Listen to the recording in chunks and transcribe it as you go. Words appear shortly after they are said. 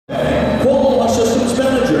Hōkū Systems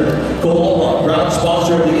Manager. Hōkū, proud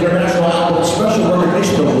sponsor of the International Album Special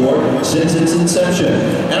Recognition Award since its inception.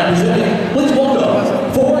 And presenting, please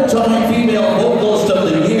welcome four-time female vocalist of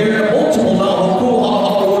the year, multiple Hōkū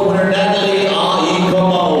Hanohano Award winner Natalie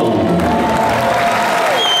Aikamo.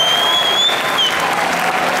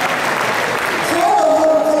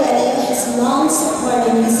 Hōkū has long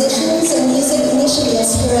supported musicians and music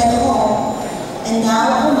initiatives here at home, and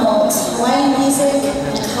now promotes Hawaiian music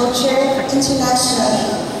and culture internationally.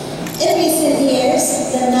 In recent years,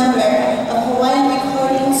 the number of Hawaiian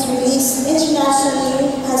recordings released internationally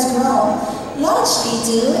has grown, largely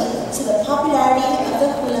due to the popularity of the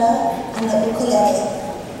hula and the ukulele.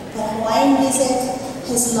 But Hawaiian music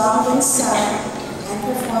has long been sung and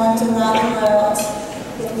performed around the world,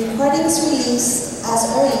 with recordings released as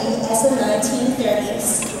early as the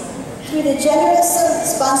 1930s. Through the generous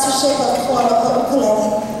sponsorship of Hōkū,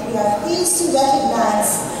 we are pleased to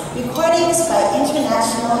recognize recordings by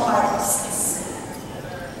international artists.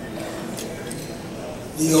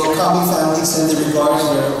 The Okami family send their regards.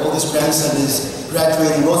 Their oldest grandson is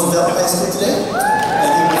graduating Roosevelt High School today. I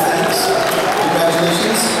give them thanks.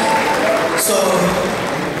 Congratulations. So,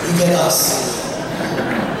 you get us.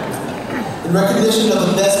 In recognition of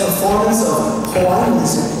the best performance of Hawaiian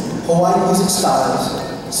music styles,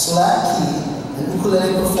 slack key, and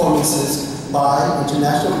ukulele performances by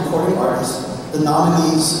international recording artists, the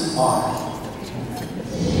nominees are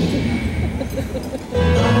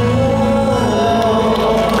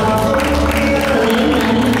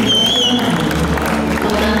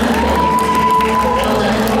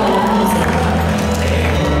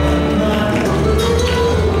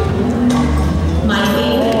My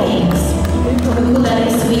favorite things, ukulele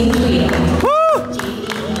swing trio.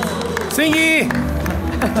 Singing!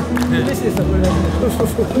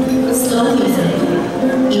 Slow music,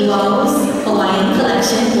 Evolves Hawaiian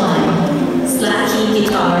Collection 1, slack key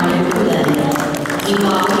guitar and ukulele,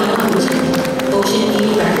 Evolve Ocean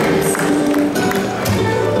View Records.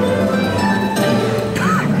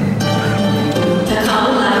 Takao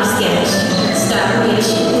Live Sketch, Starfish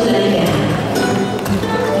Ukulele Band.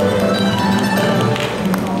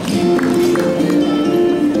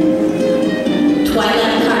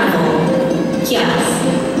 Twilight Carnival, Kias,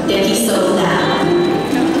 Deki So Loud.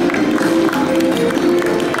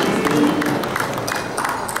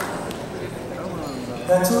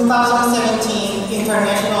 The 2017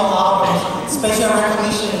 International Album Special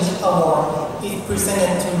Recognition Award is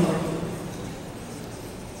presented to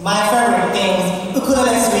my favorite things,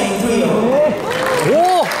 Ukulele Swing Trio.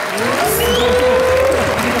 Oh!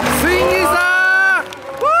 Swingy-san!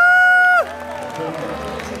 Woo!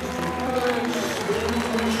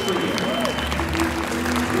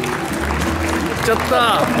 行っちゃった。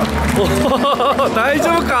おお、大丈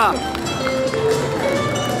夫か。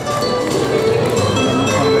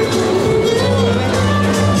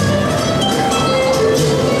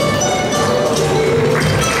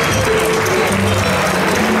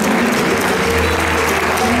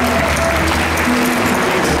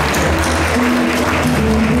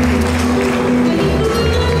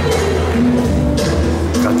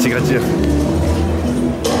ガチガチや。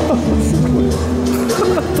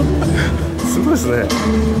すごいですね。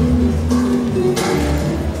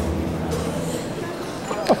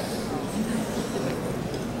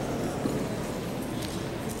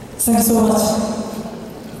Thank you so much.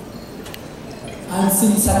 I'm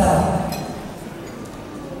Shin Sakara.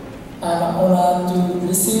 I'm honored to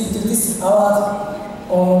receive this award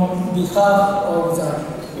on behalf of the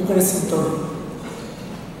ukulele Tory.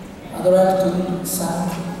 I'd like to thank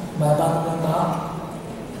my band member,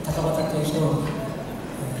 Takabata Teihiro,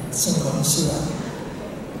 Shingo Nishida,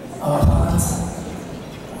 our fans,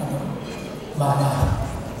 and my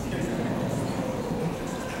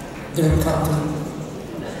dream come true.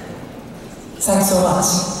 Thanks so much.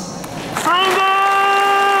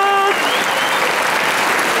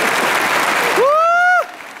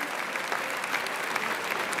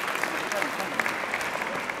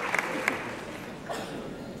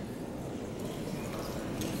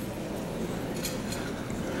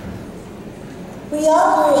 We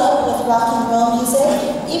all grew up with rock and roll music,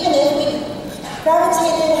 even if we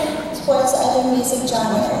gravitated towards other music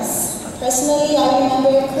genres. Personally, I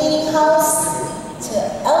remember cleaning house to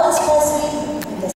Elvis Presley,